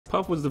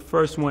Puff was the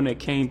first one that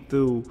came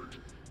through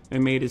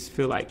and made us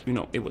feel like, you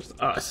know, it was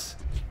us.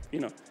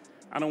 You know,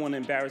 I don't want to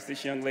embarrass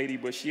this young lady,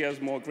 but she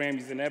has more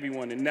Grammys than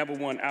everyone and never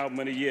won Album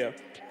of the Year.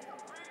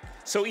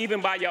 So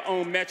even by your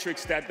own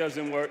metrics, that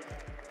doesn't work.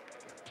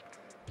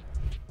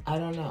 I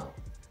don't know.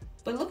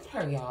 But look at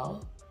her,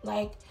 y'all.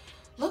 Like,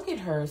 look at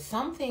her.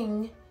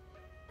 Something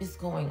is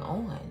going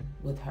on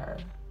with her.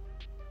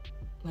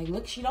 Like,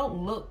 look, she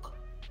don't look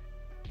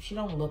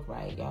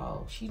right,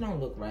 y'all. She don't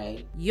look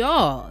right.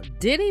 Y'all,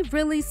 Diddy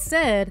really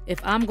said, if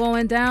I'm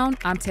going down,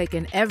 I'm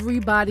taking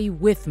everybody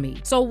with me.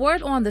 So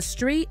word on the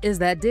street is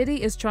that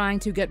Diddy is trying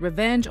to get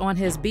revenge on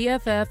his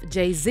BFF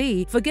Jay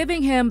Z for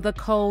giving him the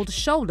cold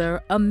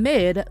shoulder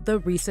amid the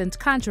recent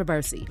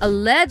controversy.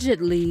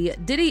 Allegedly,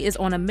 Diddy is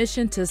on a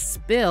mission to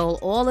spill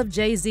all of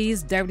Jay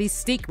Z's dirty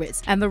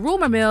secrets, and the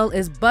rumor mill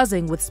is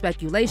buzzing with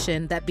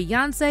speculation that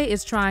Beyonce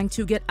is trying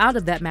to get out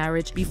of that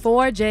marriage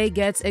before Jay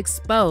gets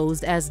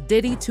exposed as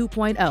Diddy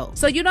 2.0.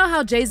 So you know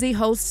how Jay Z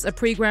hosts a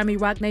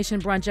pre-Grammy Rock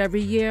Nation brunch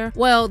every year?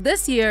 Well,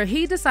 this year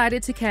he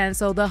decided to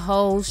cancel the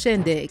whole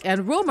shindig,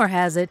 and rumor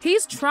has it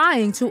he's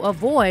trying to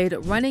avoid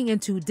running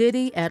into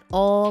Diddy at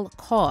all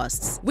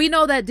costs. We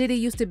know that Diddy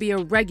used to be a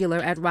regular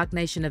at Rock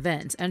Nation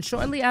events, and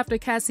shortly after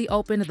Cassie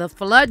opened the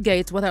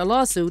floodgates with her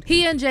lawsuit,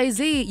 he and Jay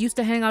Z used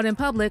to hang out in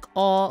public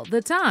all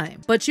the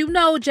time. But you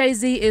know Jay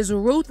Z is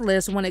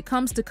ruthless when it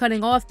comes to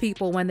cutting off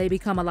people when they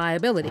become a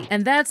liability,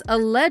 and that's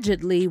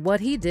allegedly what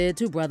he did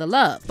to Brother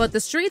Love. But the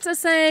streets are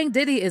saying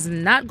Diddy is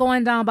not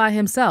going down by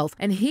himself,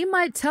 and he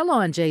might tell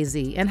on Jay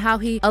Z and how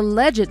he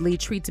allegedly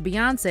treats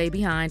Beyonce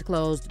behind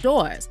closed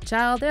doors.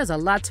 Child, there's a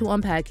lot to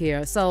unpack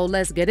here, so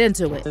let's get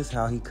into it. This is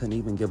how he couldn't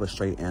even give a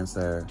straight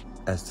answer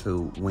as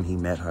to when he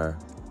met her.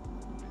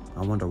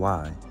 I wonder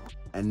why.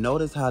 And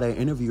notice how the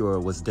interviewer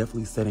was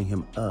definitely setting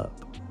him up.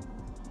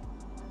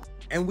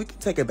 And we can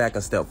take it back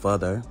a step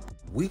further.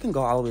 We can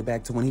go all the way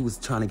back to when he was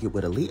trying to get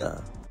with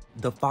Aaliyah.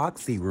 The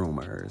Foxy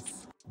rumors.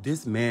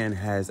 This man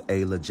has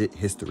a legit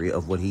history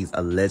of what he's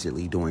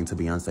allegedly doing to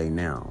Beyonce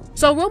now.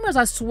 So rumors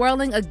are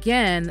swirling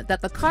again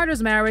that the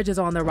Carters' marriage is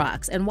on the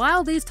rocks. And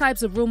while these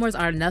types of rumors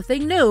are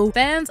nothing new,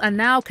 fans are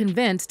now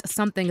convinced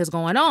something is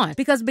going on.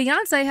 Because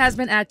Beyonce has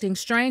been acting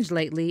strange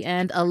lately,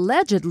 and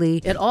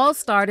allegedly it all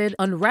started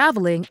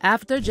unraveling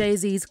after Jay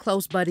Z's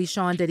close buddy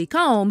Sean Diddy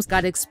Combs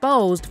got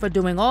exposed for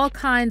doing all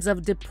kinds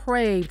of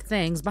depraved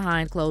things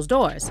behind closed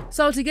doors.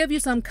 So to give you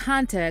some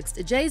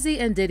context, Jay Z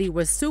and Diddy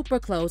were super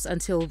close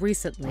until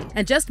recently.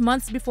 And just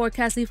months before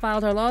Cassie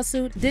filed her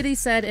lawsuit, Diddy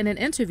said in an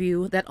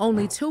interview that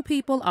only two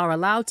people are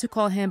allowed to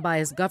call him by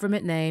his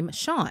government name,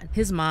 Sean,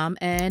 his mom,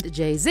 and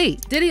Jay Z.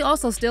 Diddy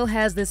also still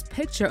has this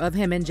picture of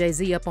him and Jay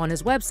Z up on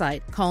his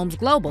website, Combs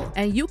Global,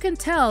 and you can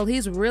tell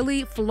he's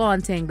really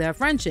flaunting their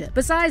friendship.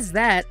 Besides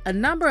that, a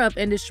number of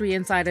industry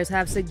insiders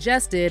have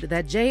suggested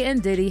that Jay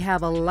and Diddy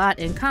have a lot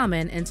in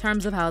common in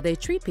terms of how they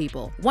treat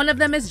people. One of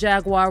them is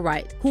Jaguar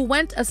Wright, who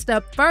went a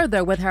step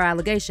further with her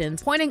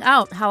allegations, pointing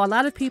out how a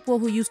lot of people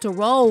who used to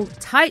roll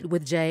tight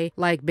with Jay,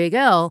 like Big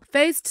L,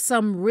 faced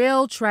some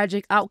real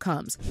tragic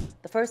outcomes.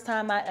 The first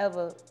time I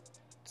ever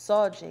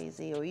saw Jay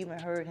Z or even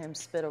heard him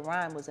spit a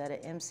rhyme was at an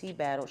MC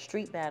battle,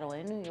 street battle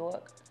in New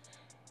York.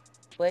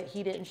 But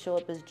he didn't show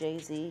up as Jay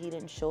Z. He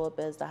didn't show up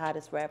as the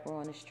hottest rapper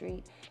on the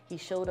street. He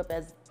showed up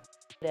as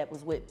that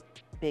was with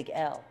Big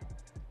L.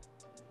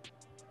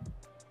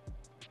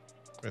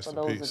 Rest For in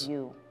those peace. of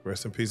you.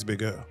 Rest in peace,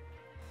 Big L.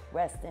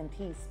 Rest in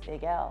peace,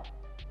 Big L.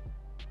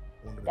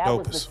 One of the That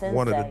was the dopest.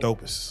 One of the sensei.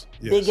 dopest.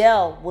 Yes. Big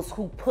L was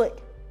who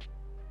put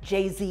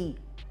Jay Z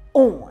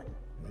on.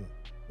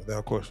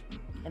 Without question.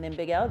 And then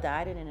Big L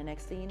died, and then the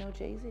next thing you know,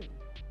 Jay Z.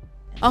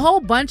 A whole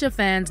bunch of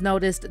fans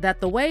noticed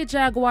that the way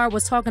Jaguar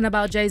was talking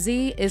about Jay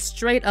Z is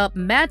straight up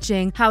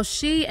matching how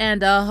she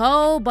and a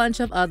whole bunch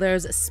of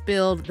others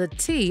spilled the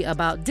tea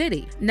about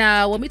Diddy.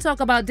 Now, when we talk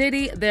about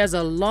Diddy, there's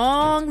a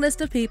long list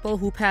of people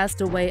who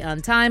passed away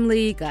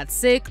untimely, got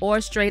sick,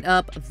 or straight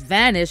up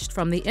vanished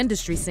from the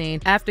industry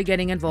scene after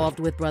getting involved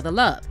with Brother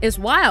Love. It's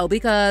wild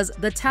because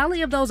the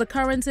tally of those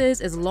occurrences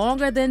is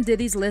longer than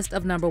Diddy's list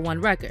of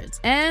 #1 records.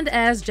 And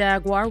as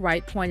Jaguar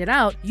Wright pointed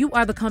out, you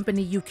are the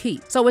company you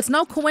keep. So it's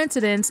no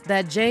coincidence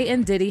that Jay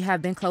and Diddy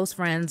have been close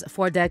friends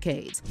for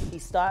decades. He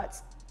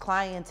starts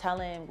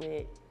clienteling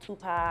with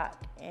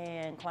Tupac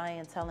and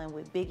clienteling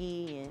with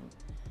Biggie and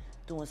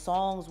doing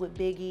songs with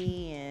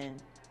Biggie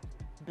and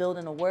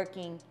building a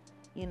working,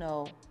 you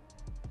know,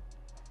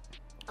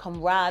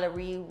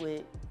 camaraderie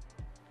with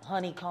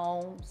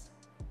Honeycombs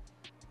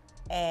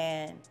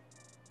and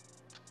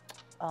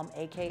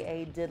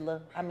AKA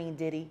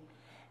Diddy.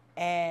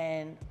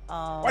 And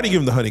Why do you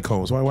give him the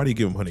honeycombs? Why do you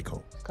give him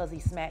honeycombs? because he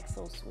smacks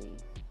so sweet.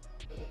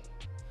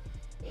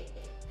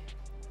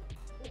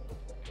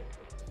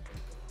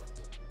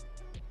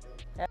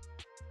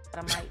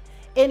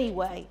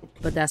 Anyway.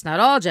 But that's not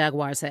all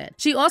Jaguar said.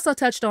 She also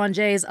touched on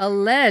Jay's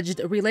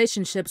alleged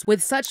relationships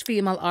with such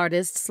female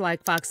artists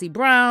like Foxy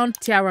Brown,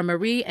 Tiara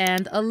Marie,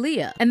 and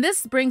Aaliyah. And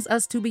this brings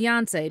us to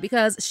Beyonce,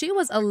 because she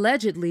was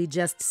allegedly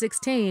just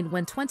 16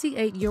 when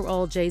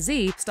 28-year-old Jay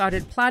Z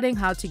started plotting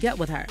how to get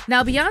with her.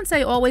 Now,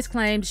 Beyonce always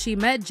claimed she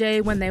met Jay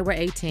when they were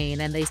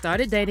 18 and they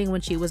started dating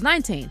when she was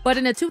 19. But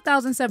in a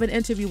 2007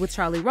 interview with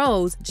Charlie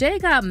Rose, Jay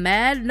got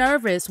mad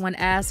nervous when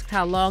asked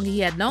how long he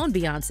had known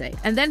Beyonce,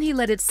 and then he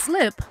let it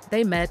slip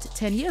they met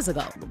 10 years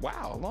ago.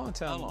 Wow, a long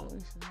time. How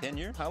long? 10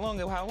 years?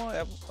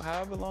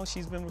 However long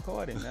she's been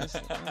recording. That's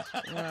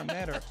when I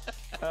met her.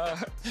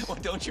 Well,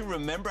 don't you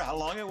remember how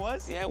long it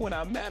was? Yeah, when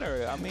I met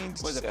her. I mean,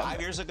 Was it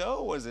 5 years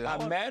ago? Was it?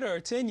 I met her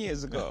 10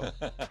 years ago.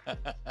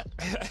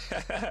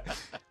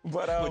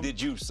 But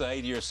did you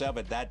say to yourself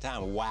at that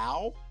time,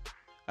 wow?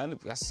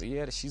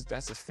 Yeah,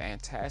 that's a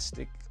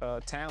fantastic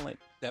talent.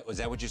 Was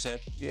that what you said?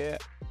 Yeah.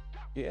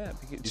 Yeah,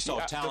 because you saw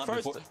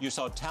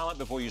talent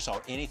before you saw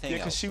anything else. Yeah,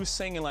 because she was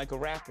singing like a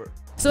rapper.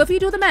 So if you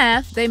do the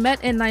math, they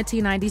met in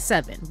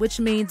 1997, which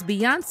means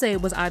Beyonce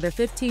was either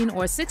 15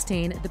 or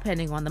 16,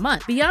 depending on the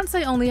month.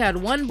 Beyonce only had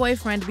one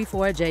boyfriend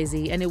before Jay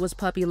Z, and it was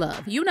Puppy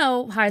Love. You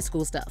know, high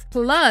school stuff.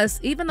 Plus,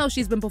 even though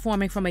she's been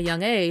performing from a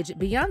young age,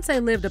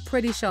 Beyonce lived a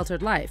pretty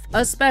sheltered life,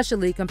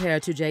 especially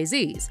compared to Jay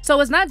Z's. So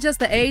it's not just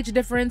the age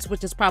difference,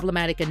 which is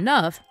problematic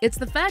enough, it's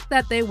the fact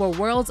that they were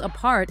worlds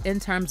apart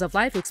in terms of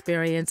life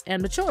experience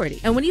and maturity.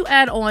 And when you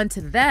add on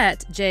to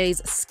that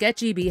Jay's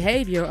sketchy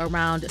behavior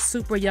around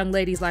super young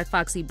ladies like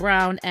Foxy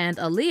Brown and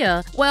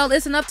Aaliyah, well,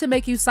 it's enough to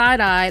make you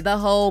side-eye the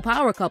whole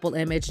power couple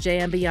image Jay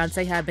and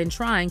Beyonce have been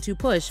trying to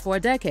push for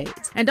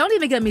decades. And don't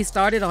even get me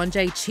started on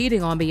Jay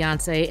cheating on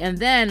Beyonce and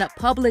then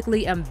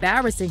publicly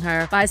embarrassing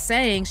her by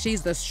saying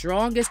she's the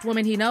strongest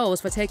woman he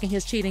knows for taking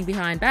his cheating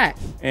behind back.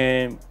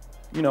 And,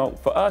 you know,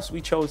 for us,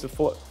 we chose to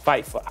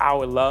fight for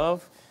our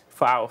love,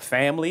 for our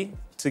family,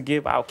 to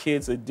give our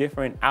kids a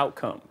different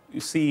outcome. You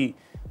see,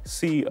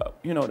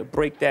 you know, to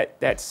break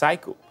that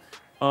cycle.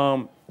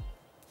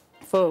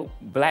 For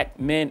black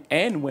men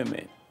and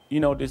women, you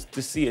know,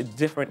 to see a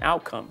different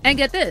outcome. And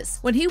get this,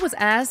 when he was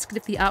asked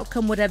if the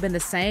outcome would have been the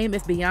same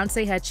if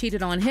Beyonce had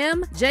cheated on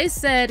him, Jay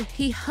said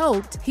he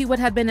hoped he would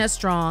have been as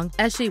strong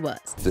as she was.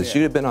 If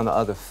she had been on the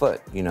other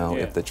foot, you know,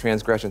 if the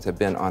transgressions had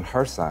been on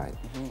her side,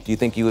 do you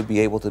think you would be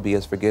able to be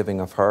as forgiving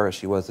of her as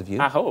she was of you?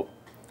 I hope.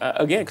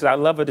 Again, because I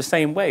love her the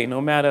same way,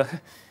 no matter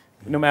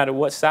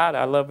what side,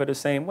 I love her the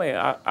same way.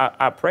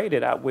 I pray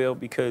that I will,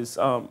 because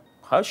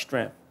her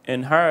strength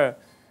and her,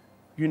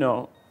 you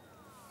know,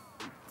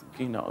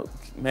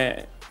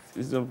 man,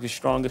 she's the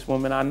strongest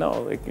woman I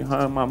know. Like,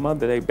 her and my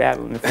mother, they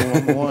battling for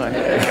number one.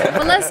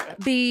 But let's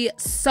be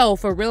so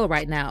for real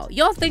right now.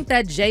 Y'all think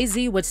that Jay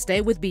Z would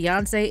stay with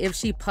Beyonce if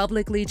she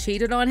publicly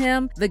cheated on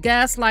him? The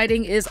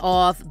gaslighting is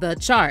off the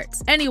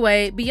charts.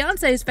 Anyway,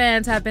 Beyonce's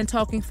fans have been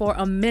talking for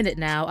a minute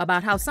now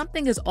about how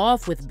something is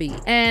off with B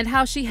and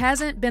how she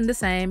hasn't been the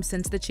same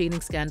since the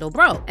cheating scandal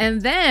broke.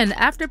 And then,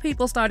 after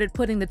people started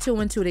putting the two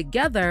and two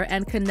together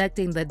and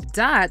connecting the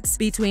dots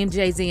between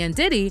Jay Z and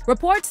Diddy,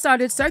 reports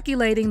started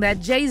circulating that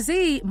Jay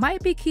Z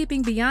might be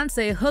keeping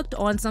Beyonce hooked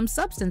on some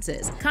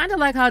substances, kind of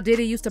like how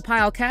Diddy used to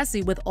pile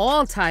Cassie with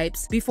all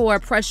types before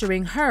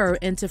pressuring her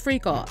into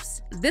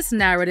freak-offs. This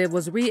narrative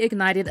was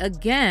reignited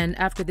again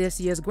after this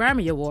year's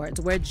Grammy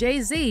Awards, where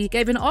Jay Z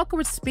gave an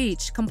awkward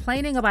speech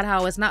complaining about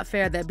how it's not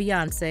fair that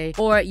Beyonce,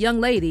 or Young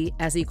Lady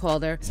as he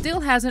called her, still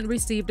hasn't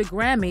received a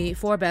Grammy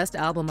for Best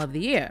Album of the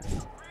Year.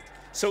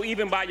 So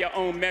even by your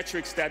own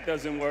metrics, that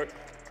doesn't work.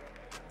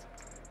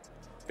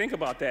 Think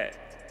about that.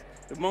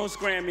 The most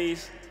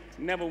Grammys,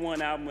 never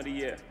won Album of the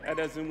Year. That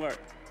doesn't work.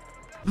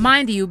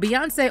 Mind you,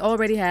 Beyonce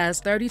already has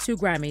 32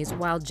 Grammys,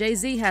 while Jay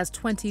Z has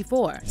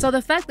 24. So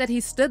the fact that he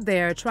stood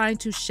there trying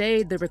to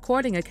shade the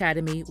Recording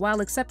Academy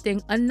while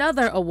accepting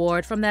another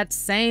award from that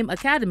same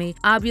academy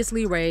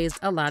obviously raised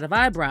a lot of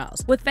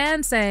eyebrows, with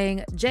fans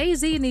saying Jay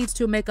Z needs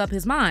to make up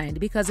his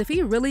mind, because if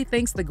he really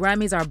thinks the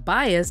Grammys are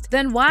biased,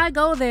 then why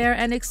go there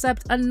and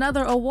accept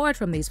another award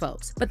from these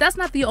folks? But that's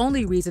not the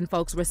only reason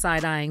folks were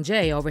side-eyeing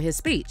Jay over his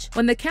speech.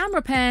 When the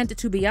camera panned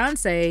to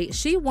Beyonce,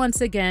 she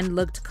once again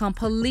looked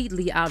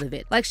completely out of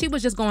it. Like she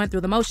was just going through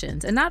the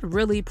motions and not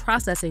really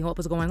processing what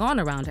was going on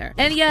around her.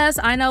 And yes,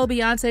 I know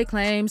Beyonce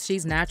claims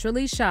she's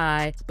naturally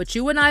shy, but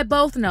you and I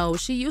both know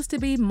she used to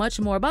be much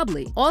more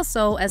bubbly.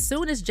 Also, as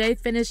soon as Jay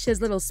finished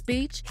his little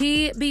speech,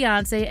 he,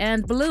 Beyonce,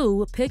 and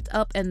Blue picked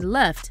up and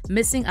left,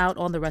 missing out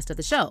on the rest of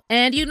the show.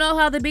 And you know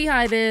how the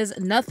Beehive is,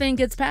 nothing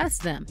gets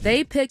past them.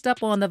 They picked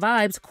up on the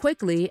vibes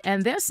quickly,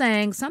 and they're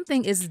saying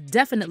something is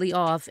definitely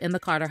off in the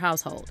Carter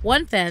household.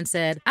 One fan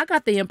said, "I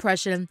got the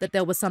impression that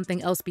there was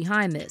something else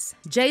behind this.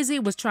 Jay Z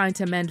was trying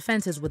to mend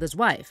fences with his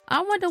wife.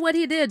 I wonder what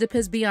he did to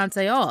piss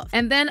Beyonce off.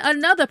 And then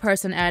another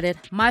person added,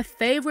 my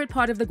favorite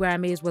part of the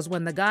Grammys was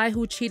when the guy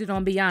who cheated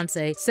on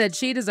Beyonce said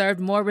she deserved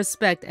more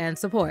respect and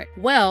support.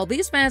 Well,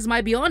 these fans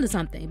might be onto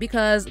something,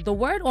 because the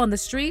word on the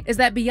street is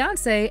that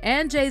Beyonce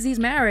and Jay Z's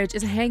marriage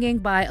is hanging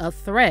by a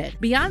thread.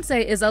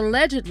 Beyonce is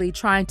allegedly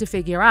trying to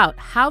figure out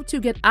how to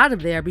get out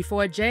of there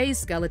before Jay's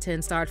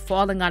skeleton starts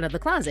falling out of the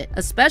closet,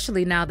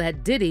 especially now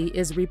that Diddy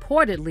is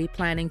reportedly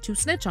planning to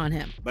snitch on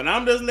him. But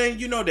I'm just letting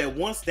you know that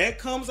once that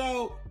comes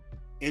out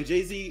and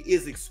Jay Z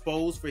is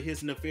exposed for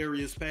his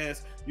nefarious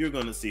past, you're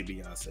gonna see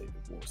Beyonce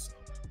divorce him.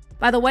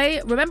 By the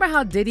way, remember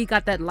how Diddy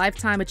got that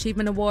Lifetime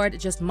Achievement Award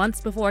just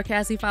months before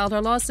Cassie filed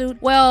her lawsuit?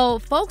 Well,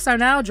 folks are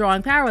now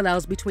drawing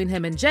parallels between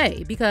him and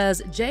Jay,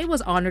 because Jay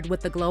was honored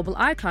with the Global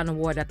Icon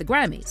Award at the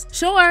Grammys.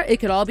 Sure, it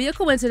could all be a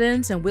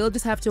coincidence and we'll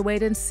just have to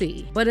wait and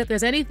see. But if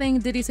there's anything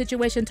Diddy's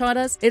situation taught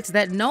us, it's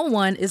that no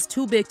one is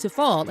too big to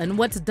fall, and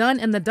what's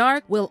done in the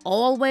dark will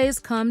always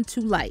come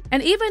to light.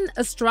 And even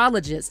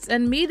astrologists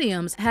and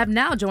mediums have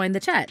now joined the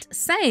chat,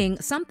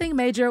 saying something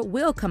major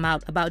will come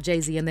out about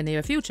Jay Z in the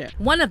near future.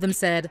 One of them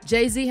said,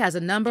 Jay Z has a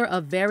number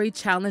of very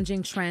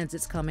challenging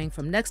transits coming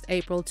from next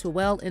April to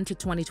well into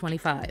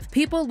 2025.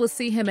 People will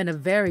see him in a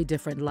very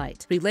different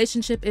light.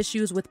 Relationship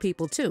issues with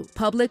people too.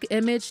 Public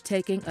image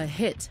taking a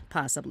hit,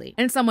 possibly.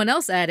 And someone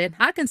else added,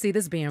 I can see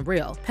this being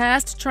real.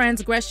 Past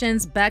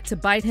transgressions back to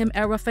bite him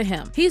era for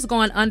him. He's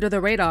gone under the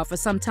radar for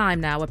some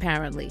time now,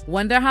 apparently.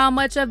 Wonder how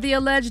much of the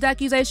alleged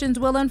accusations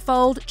will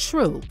unfold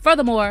true.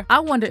 Furthermore, I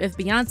wonder if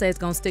Beyonce is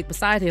gonna stick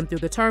beside him through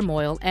the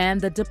turmoil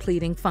and the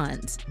depleting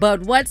funds.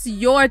 But what's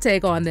your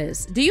take on this?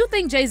 Do you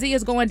think Jay Z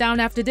is going down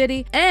after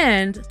Diddy?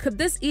 And could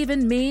this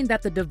even mean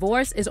that the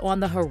divorce is on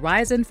the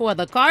horizon for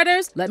the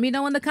Carters? Let me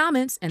know in the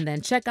comments, and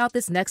then check out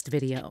this next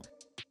video.